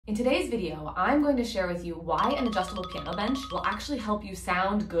In today's video, I'm going to share with you why an adjustable piano bench will actually help you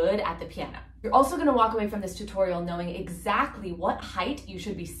sound good at the piano. You're also going to walk away from this tutorial knowing exactly what height you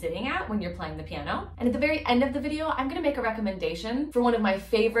should be sitting at when you're playing the piano. And at the very end of the video, I'm going to make a recommendation for one of my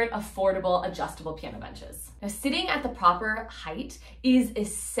favorite affordable adjustable piano benches. Now, sitting at the proper height is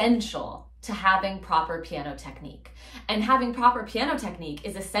essential to having proper piano technique. And having proper piano technique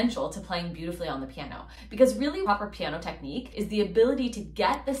is essential to playing beautifully on the piano, because really proper piano technique is the ability to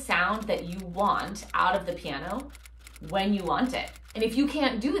get the sound that you want out of the piano when you want it. And if you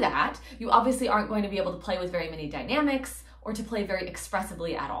can't do that, you obviously aren't going to be able to play with very many dynamics or to play very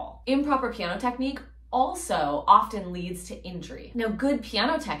expressively at all. Improper piano technique also often leads to injury. Now, good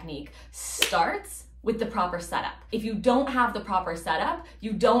piano technique starts with the proper setup. If you don't have the proper setup,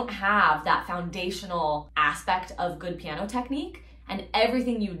 you don't have that foundational aspect of good piano technique, and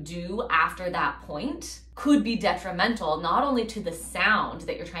everything you do after that point could be detrimental, not only to the sound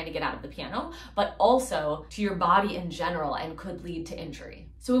that you're trying to get out of the piano, but also to your body in general, and could lead to injury.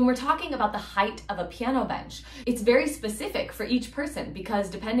 So when we're talking about the height of a piano bench, it's very specific for each person, because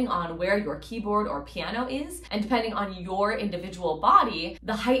depending on where your keyboard or piano is, and depending on your individual body,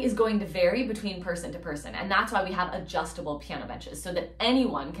 the height is going to vary between person to person. And that's why we have adjustable piano benches, so that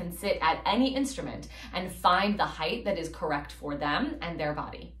anyone can sit at any instrument and find the height that is correct for them and their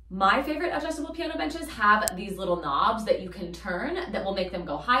body. My favorite adjustable piano benches have these little knobs that you can turn that will make them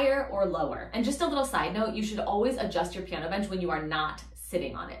go higher or lower. And just a little side note, you should always adjust your piano bench when you are not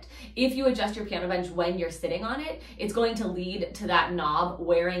sitting on it. If you adjust your piano bench when you're sitting on it, it's going to lead to that knob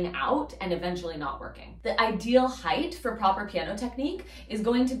wearing out and eventually not working. The ideal height for proper piano technique is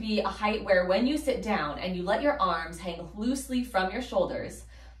going to be a height where when you sit down and you let your arms hang loosely from your shoulders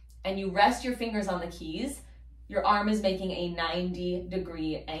and you rest your fingers on the keys, your arm is making a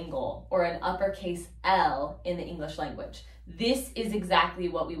 90-degree angle, or an uppercase L in the English language. This is exactly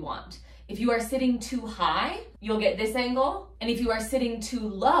what we want. If you are sitting too high, you'll get this angle, and if you are sitting too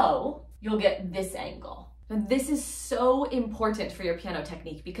low, you'll get this angle. Now, this is so important for your piano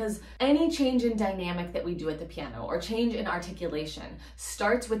technique, because any change in dynamic that we do at the piano or change in articulation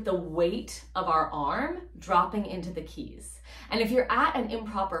starts with the weight of our arm dropping into the keys. And if you're at an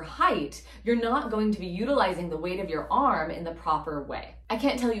improper height, you're not going to be utilizing the weight of your arm in the proper way. I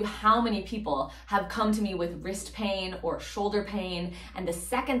can't tell you how many people have come to me with wrist pain or shoulder pain, and the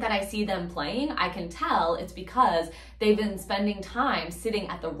second that I see them playing, I can tell it's because they've been spending time sitting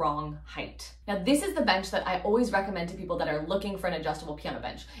at the wrong height. Now, this is the bench that I always recommend to people that are looking for an adjustable piano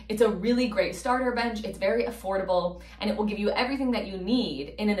bench. It's a really great starter bench, it's very affordable, and it will give you everything that you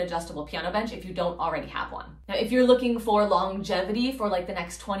need in an adjustable piano bench if you don't already have one. Now, if you're looking for longevity for like the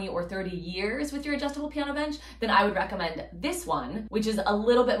next 20 or 30 years with your adjustable piano bench, then I would recommend this one, which is a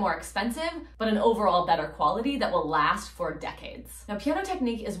little bit more expensive, but an overall better quality that will last for decades. Now, piano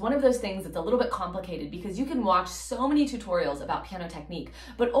technique is one of those things that's a little bit complicated, because you can watch so many tutorials about piano technique,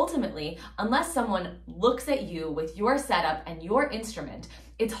 but ultimately, unless someone looks at you with your setup and your instrument,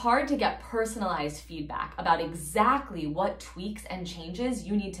 it's hard to get personalized feedback about exactly what tweaks and changes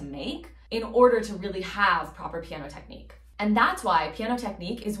you need to make in order to really have proper piano technique. And that's why piano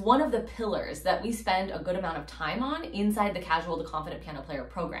technique is one of the pillars that we spend a good amount of time on inside the Casual to Confident Piano Player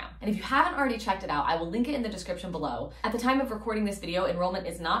program. And if you haven't already checked it out, I will link it in the description below. At the time of recording this video, enrollment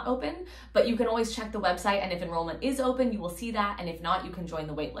is not open, but you can always check the website, and if enrollment is open, you will see that, and if not, you can join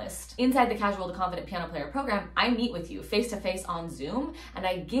the wait list. Inside the Casual to Confident Piano Player program, I meet with you face-to-face on Zoom, and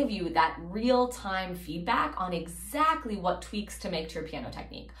I give you that real-time feedback on exactly what tweaks to make to your piano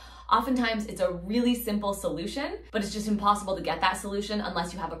technique. Oftentimes, it's a really simple solution, but it's just impossible to get that solution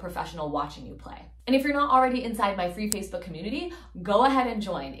unless you have a professional watching you play. And if you're not already inside my free Facebook community, go ahead and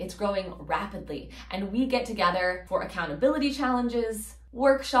join. It's growing rapidly, and we get together for accountability challenges,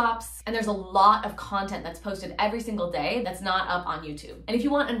 workshops, and there's a lot of content that's posted every single day that's not up on YouTube. And if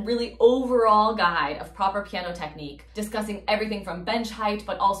you want a really overall guide of proper piano technique, discussing everything from bench height,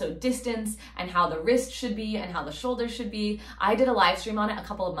 but also distance, and how the wrist should be and how the shoulders should be, I did a live stream on it a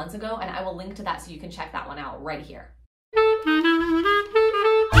couple of months ago, and I will link to that so you can check that one out right here.